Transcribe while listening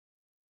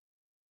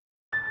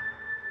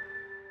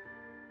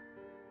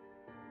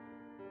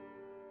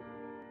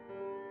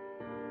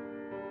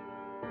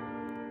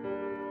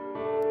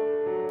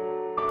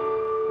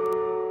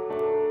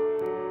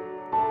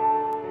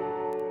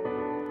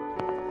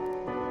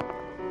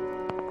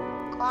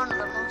One of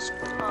the most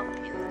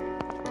popular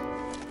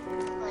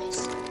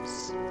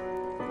places.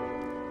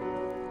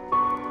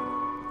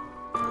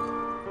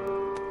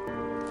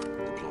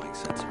 Deploying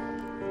sensor.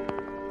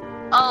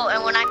 Oh,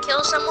 and when I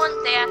kill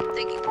someone, they have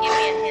to give me a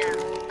hint.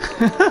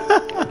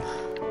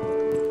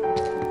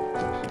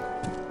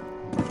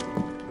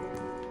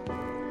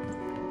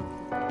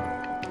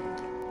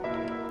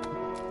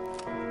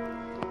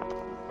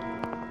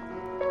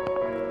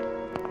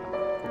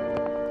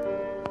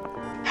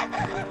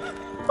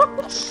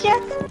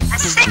 Shit. I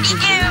see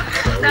you!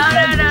 No.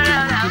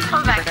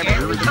 Come back here.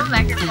 Come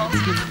back here, folks.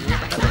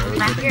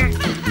 Back here.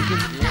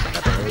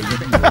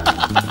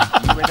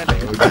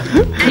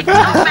 Hey,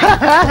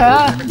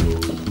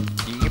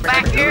 come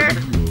back here.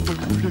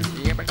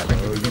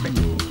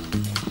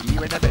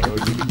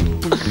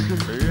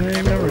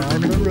 Hang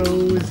around the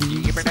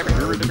rosies.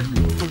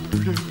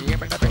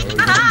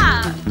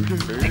 Haha!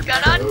 I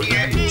got under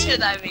your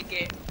should I make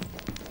it?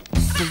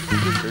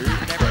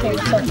 Okay,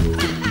 what's up?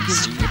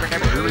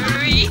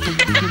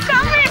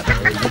 Come here!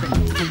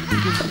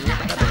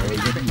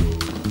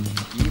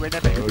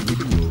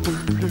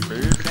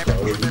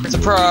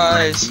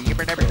 Surprise!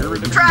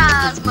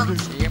 Surprise,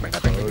 motherfucker!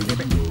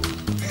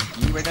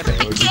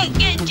 I can't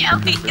get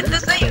Joey in the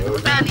same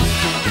funny.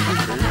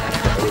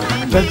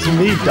 That's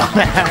me,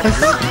 dumbass.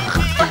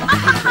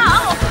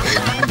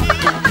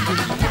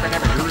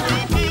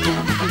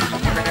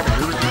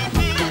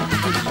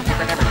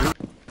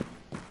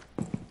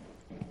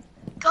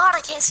 God,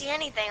 I can't see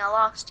anything. I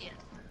lost you.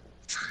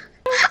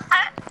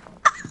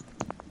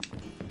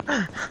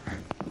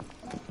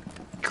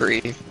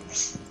 Grief.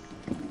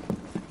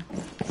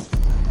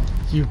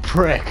 You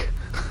prick.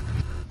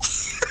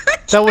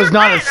 That was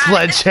not a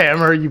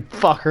sledgehammer, you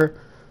fucker.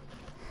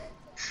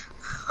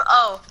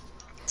 Oh,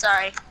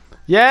 sorry.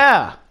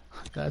 Yeah!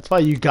 That's why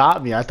you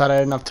got me. I thought I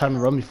had enough time to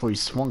run before you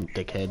swung,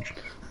 dickhead.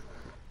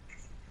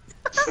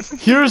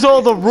 Here's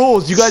all the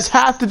rules. You guys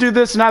have to do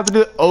this and have to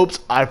do. Oops,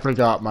 I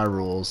forgot my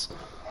rules.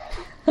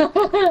 Hey,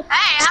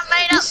 I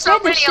made up so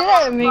many shit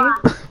out of me.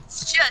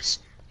 Shush.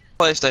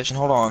 PlayStation,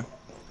 hold on.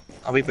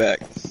 I'll be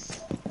back.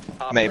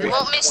 Maybe. We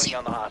won't miss you.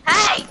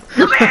 Hey,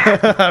 come here.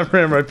 I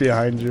ran right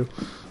behind you.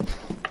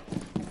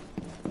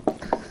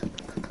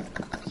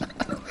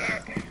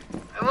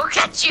 We'll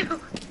catch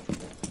you.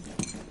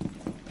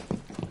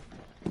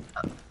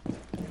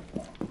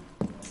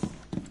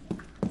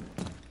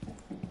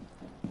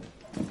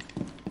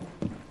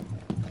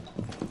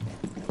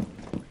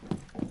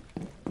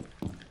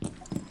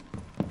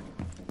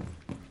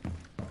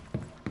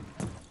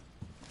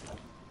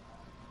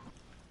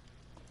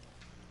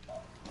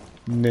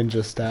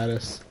 Ninja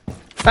status.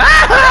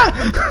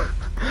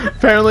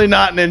 Apparently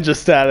not ninja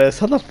status.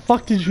 How the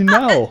fuck did you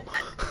know?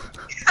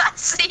 I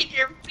seen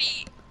your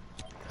feet.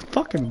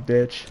 Fucking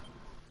bitch.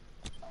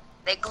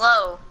 They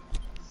glow.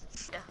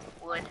 Yeah,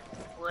 wood.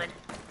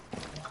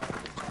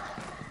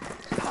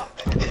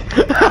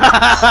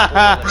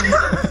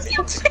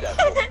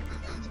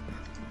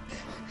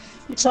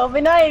 You told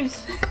me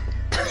knives.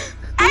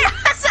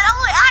 I said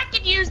only I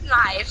can use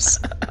knives.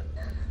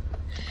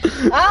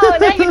 Oh,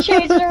 now you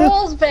changed the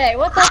rules back.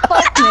 What the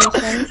fuck,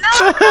 Mason?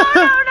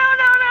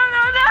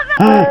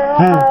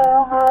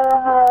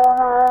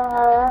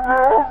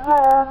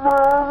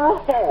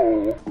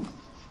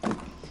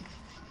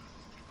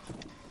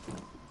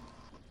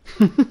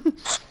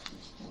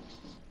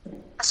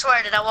 I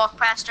swear, did I walk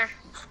past her?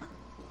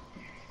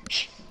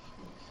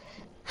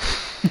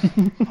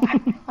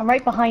 I'm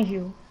right behind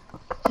you.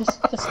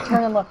 Just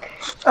turn and look.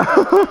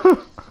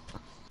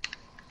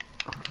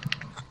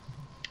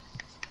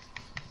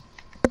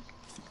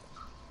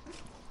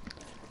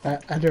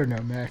 I don't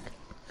know, Mac.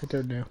 I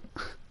don't know.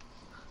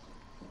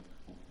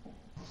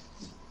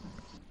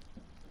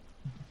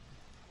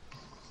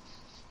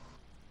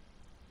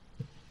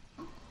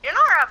 You're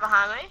not right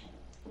behind me.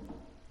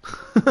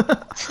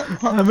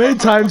 How many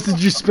times did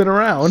you spin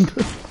around?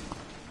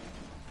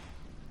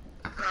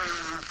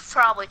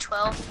 Probably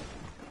 12.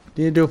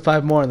 You need to do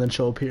 5 more and then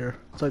she'll appear.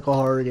 It's like a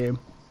horror game.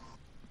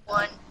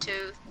 1,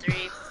 2,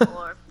 3,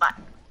 4, 5.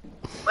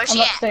 Where's I'm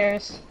she at?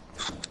 upstairs.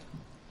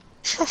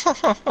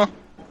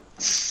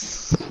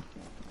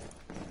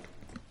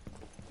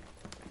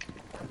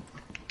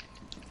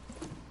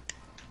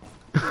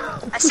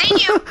 I seen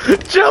you!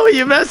 Joey,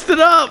 you messed it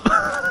up!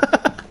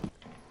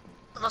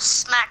 Little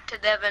smack to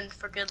Devin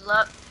for good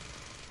luck.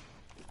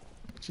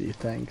 Gee,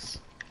 thanks.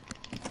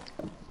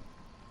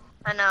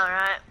 I know,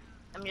 right?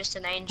 I'm just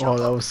an angel. Oh,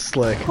 that was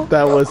slick.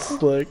 That was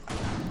slick.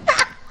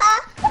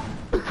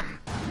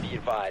 Be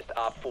advised,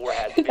 Op 4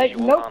 has Like,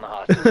 visual nope. on the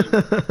hostages.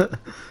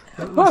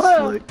 That was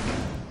slick.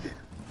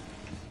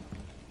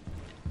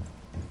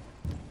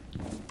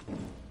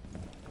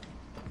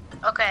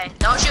 Okay,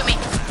 don't shoot me.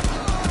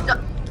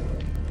 No.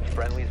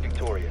 Friendly's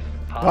victorious.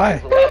 Why?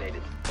 Hostiles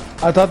eliminated.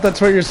 I thought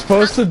that's what you're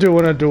supposed to do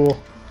in a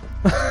duel.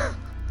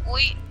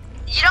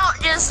 You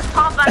don't just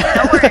pop out of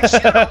nowhere and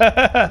shoot 'em.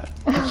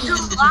 You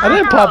I line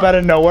didn't pop up. out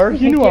of nowhere.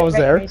 You knew I was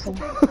Get there. ready, Mason.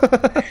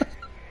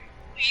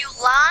 You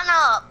line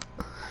up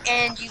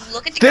and you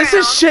look at the This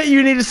ground. is shit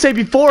you need to say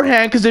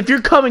beforehand, because if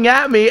you're coming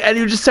at me and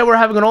you just say we're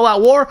having an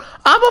all-out war,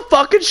 I'ma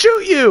fucking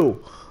shoot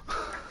you.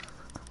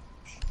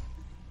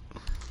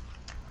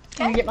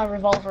 Can you get my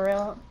revolver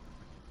out?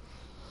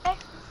 Okay,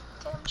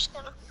 I'm just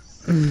gonna.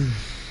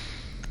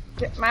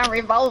 Get my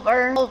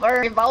revolver.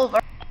 Revolver.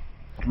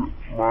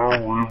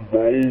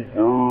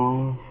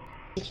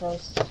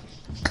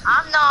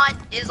 I'm not,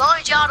 as long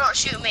as y'all don't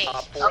shoot me.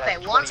 Op 4 Okay,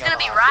 has one's 20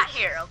 gonna be on right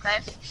here, okay?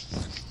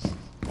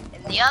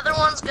 And the other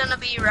one's gonna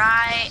be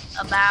right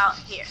about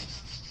here.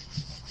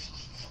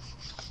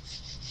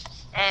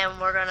 And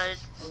we're gonna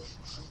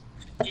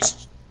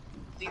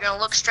you're gonna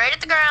look straight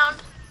at the ground,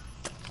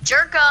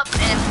 jerk up,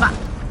 and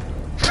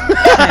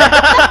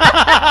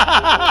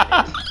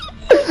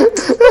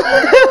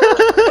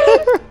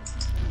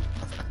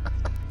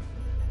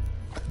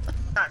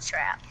not a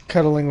trap.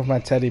 Cuddling with my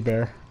teddy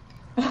bear.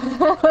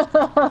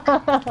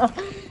 I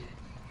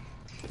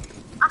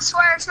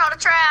swear it's not a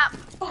trap.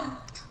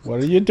 What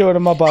are you doing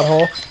in my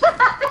butthole?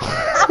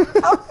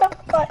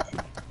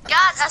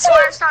 Guys, I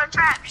swear it's not a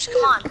trap. Just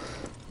come on.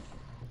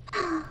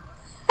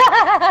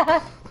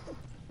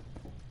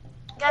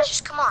 Guys,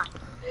 just come on.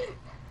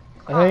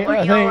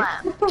 I think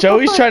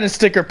Joey's trying to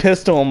stick her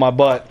pistol in my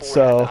butt, Op 4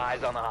 so. has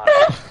eyes on the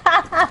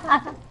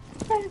hostage.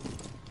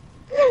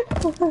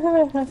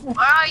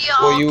 Where are you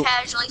all Well,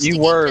 casually you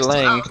sticking were pistol-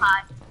 laying- Oh,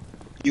 hi.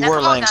 You Now, were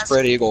come on, laying guys.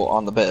 spread eagle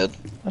on the bed.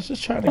 I was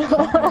just trying to.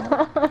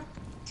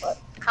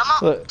 Come on.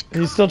 Look,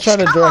 he's still trying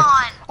to Come direct.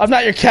 on. I'm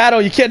not your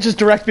cattle. You can't just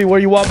direct me where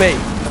you want me. No,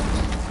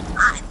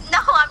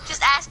 I'm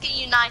just asking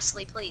you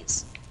nicely,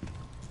 please.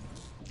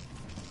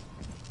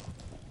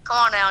 Come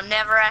on now,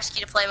 never ask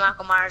you to play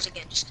Michael Myers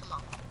again. Just come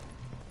on.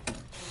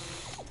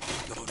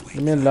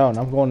 Leave me alone.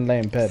 I'm going to lay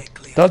in bed.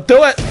 Don't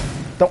do it.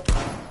 Don't.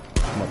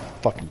 I'm a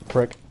fucking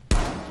prick.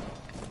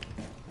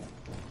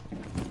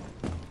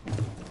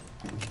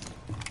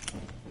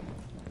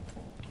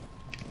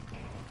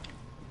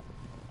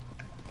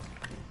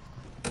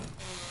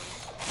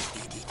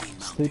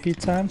 Sleepy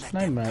time?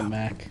 Night night,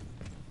 Mac.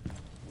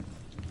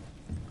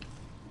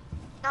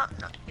 No,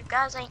 you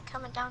guys ain't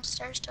coming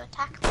downstairs to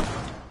attack me.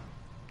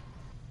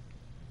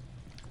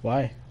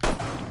 Why?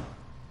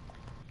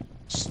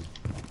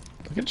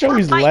 Look at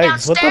Joey's fight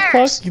legs. What the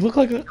downstairs. fuck? You look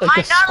like a Am I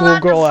not allowed to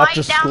schoolgirl fight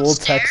after school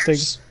downstairs?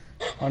 texting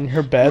on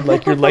your bed.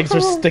 Like your legs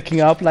are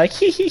sticking up. Like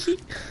hee hee hee.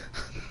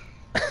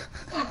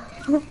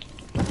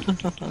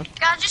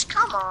 Guys, just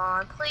come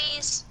on,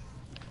 please.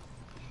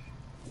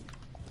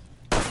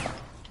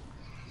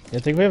 I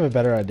think we have a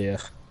better idea.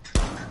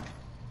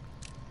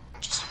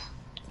 Just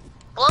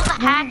blow the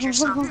hatch or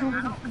something.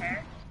 I don't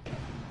care.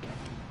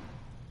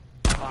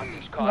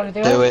 Hostage caught wanna at do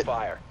it? friendly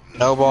fire.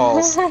 No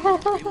balls.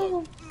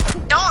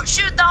 Don't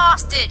shoot the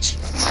hostage.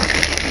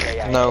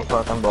 KIA. No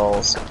fucking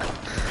balls.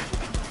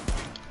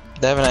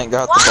 Devin ain't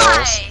got the balls.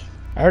 Why?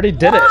 I already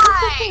did it.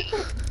 Why?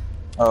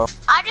 Oh.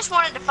 I just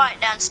wanted to fight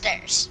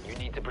downstairs. You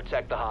need to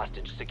protect the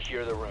hostage.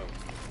 Secure the room.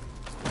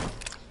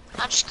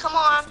 Now just come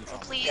on, 10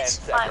 please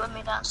seconds. fight with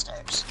me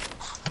downstairs.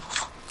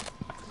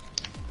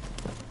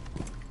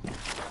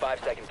 5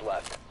 seconds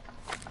left.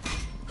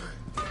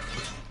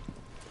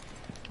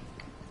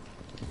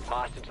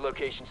 Hostage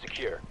location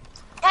secure.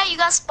 Yeah, you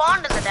guys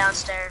spawned in the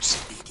downstairs.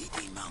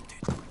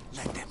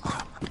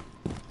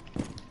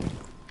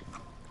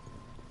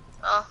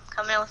 Oh,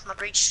 come in with my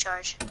breach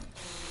charge.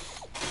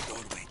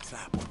 Doorway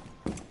trap.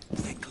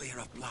 Stay clear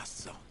of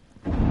blast zone.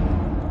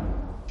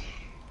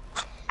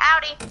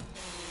 Howdy.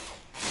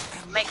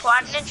 Make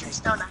quite an entrance,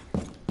 don't I?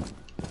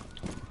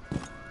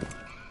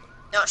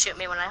 Don't shoot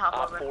me when I hop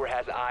Op over. 4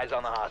 has eyes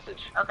on the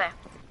hostage. Okay.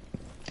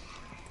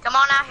 Come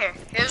on out here.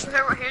 Here's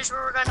where we're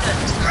gonna do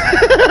this.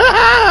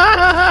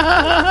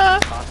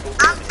 Hostile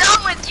I'm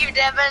done with you,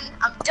 Devin.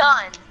 I'm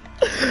done.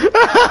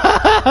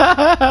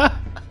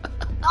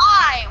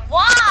 Why?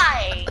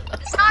 Why?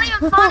 It's not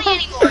even funny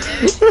anymore,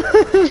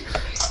 dude.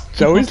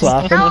 Joey's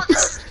laughing. No,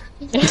 this,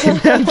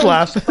 Man's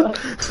laughing.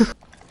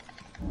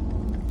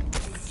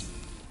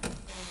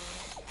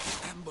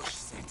 Ambush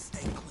set.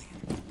 Stay clear.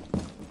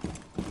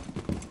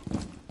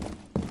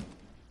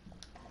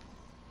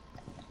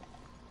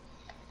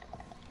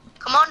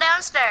 come on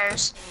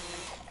downstairs.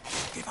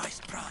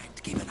 Device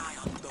primed. Keep an eye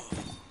on door.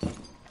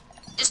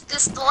 Just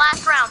this the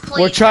last round, please.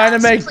 We're trying to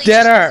guys. make Please.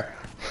 dinner.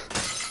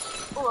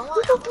 Ooh, I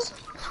want apples.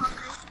 I'm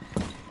hungry.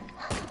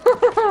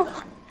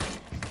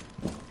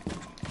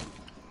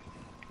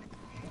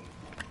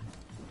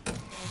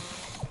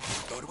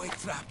 Doorway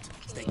trapped.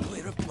 Stay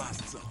clear of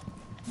blast zone.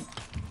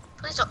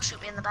 Please don't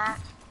shoot me in the back.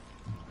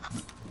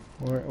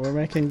 We're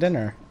making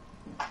dinner.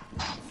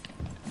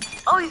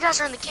 Oh, you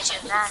guys are in the kitchen.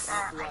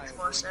 That makes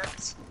more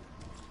sense.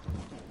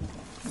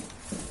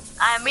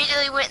 I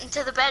immediately went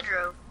into the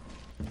bedroom.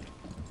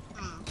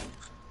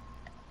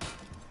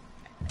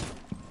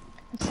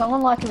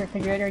 Someone lock the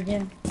refrigerator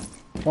again.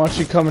 Why don't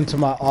you come into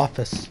my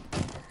office?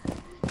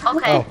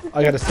 Okay. Oh,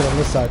 I gotta sit on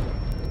this side.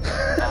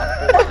 Op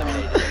 4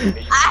 eliminated.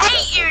 Mission I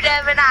hate you,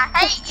 Devin. I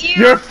hate you.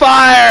 You're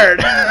fired!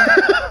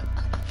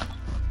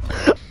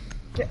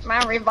 Get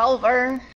my revolver.